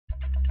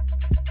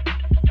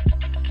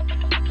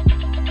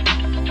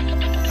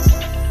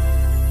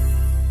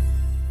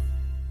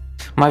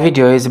My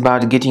video is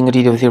about getting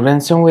rid of the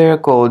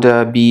ransomware called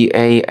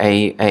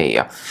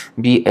Baaa.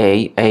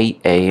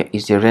 Baaa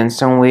is a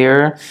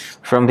ransomware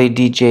from the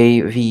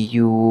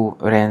DJVU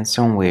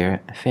ransomware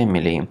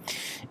family,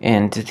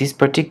 and this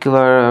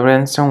particular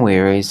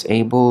ransomware is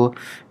able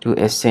to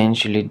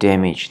essentially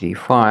damage the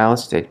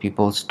files that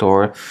people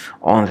store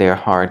on their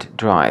hard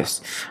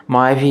drives.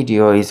 My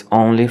video is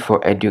only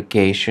for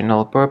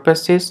educational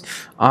purposes.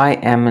 I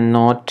am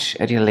not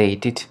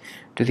related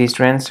to this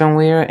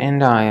ransomware,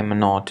 and I am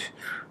not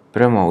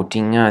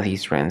promoting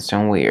this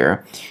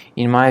ransomware.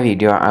 In my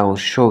video, I will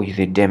show you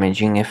the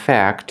damaging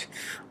effect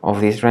of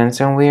this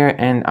ransomware,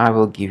 and I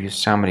will give you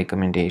some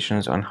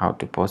recommendations on how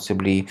to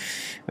possibly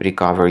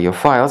recover your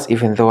files,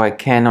 even though I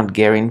cannot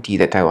guarantee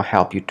that I will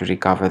help you to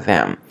recover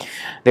them.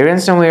 The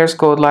ransomware is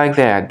called like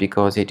that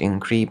because it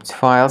encrypts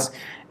files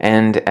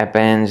and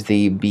appends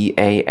the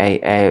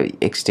Baaa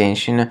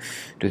extension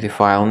to the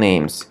file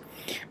names.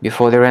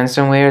 Before the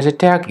ransomware's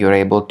attack, you're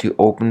able to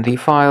open the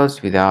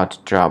files without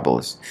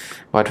troubles.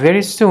 But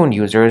very soon,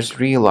 users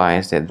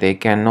realize that they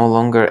can no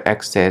longer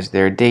access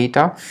their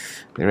data.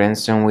 The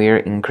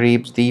ransomware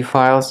encrypts the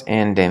files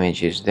and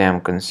damages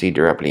them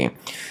considerably.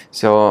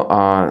 So,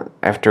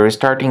 after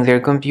restarting their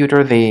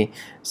computer, they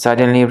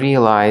suddenly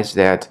realize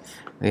that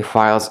the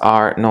files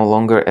are no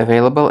longer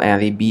available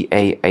and the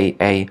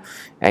Baaa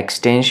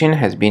extension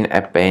has been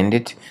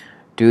appended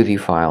to the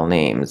file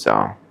names.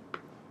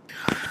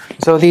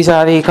 So these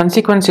are the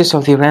consequences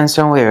of the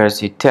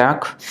ransomware's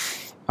attack.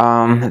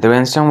 The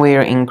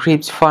ransomware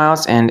encrypts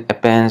files and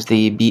appends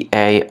the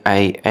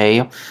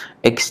Baaa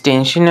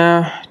extension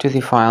to the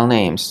file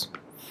names.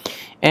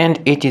 And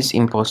it is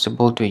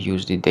impossible to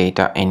use the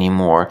data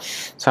anymore.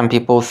 Some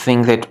people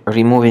think that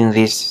removing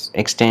this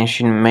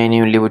extension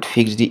manually would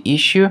fix the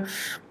issue,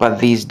 but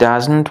this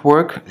doesn't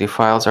work. The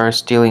files are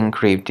still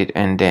encrypted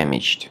and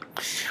damaged.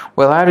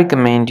 Well, I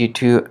recommend you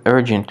to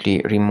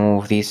urgently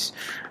remove this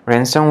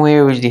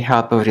ransomware with the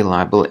help of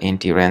reliable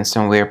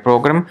anti-ransomware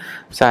program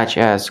such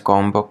as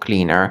Combo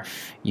Cleaner.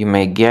 You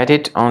may get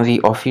it on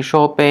the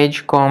official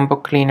page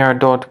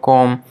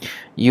combocleaner.com.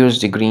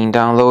 Use the green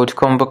download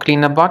Combo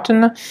Cleaner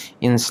button,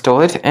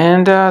 install it,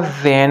 and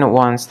then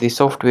once the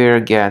software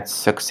gets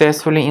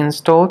successfully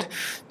installed,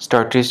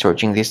 start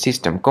researching the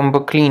system. Combo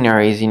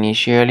Cleaner is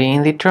initially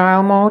in the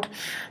trial mode,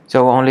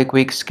 so only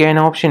quick scan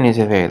option is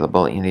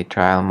available in the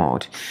trial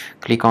mode.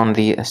 Click on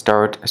the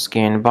Start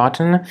Scan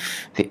button.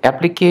 The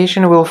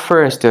application will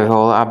first of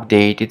all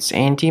update its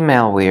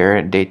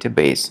anti-malware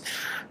database.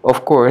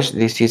 Of course,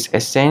 this is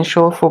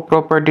essential for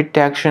proper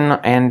detection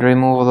and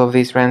removal of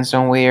this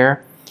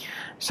ransomware.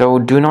 So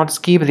do not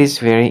skip this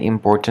very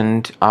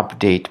important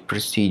update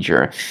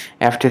procedure.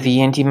 After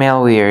the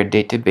anti-malware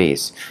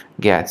database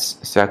gets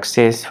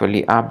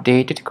successfully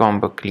updated,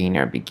 Combo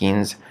Cleaner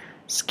begins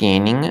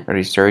scanning,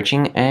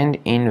 researching, and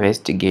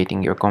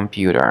investigating your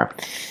computer.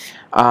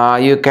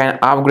 You can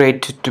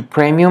upgrade to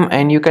premium,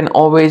 and you can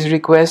always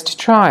request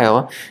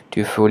trial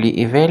to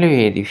fully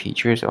evaluate the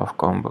features of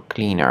Combo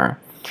Cleaner.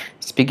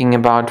 Speaking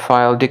about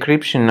file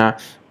decryption,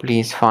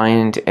 please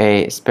find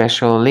a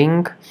special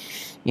link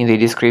in the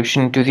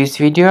description to this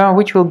video,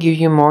 which will give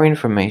you more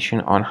information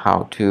on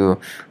how to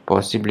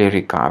possibly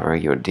recover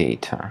your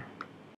data.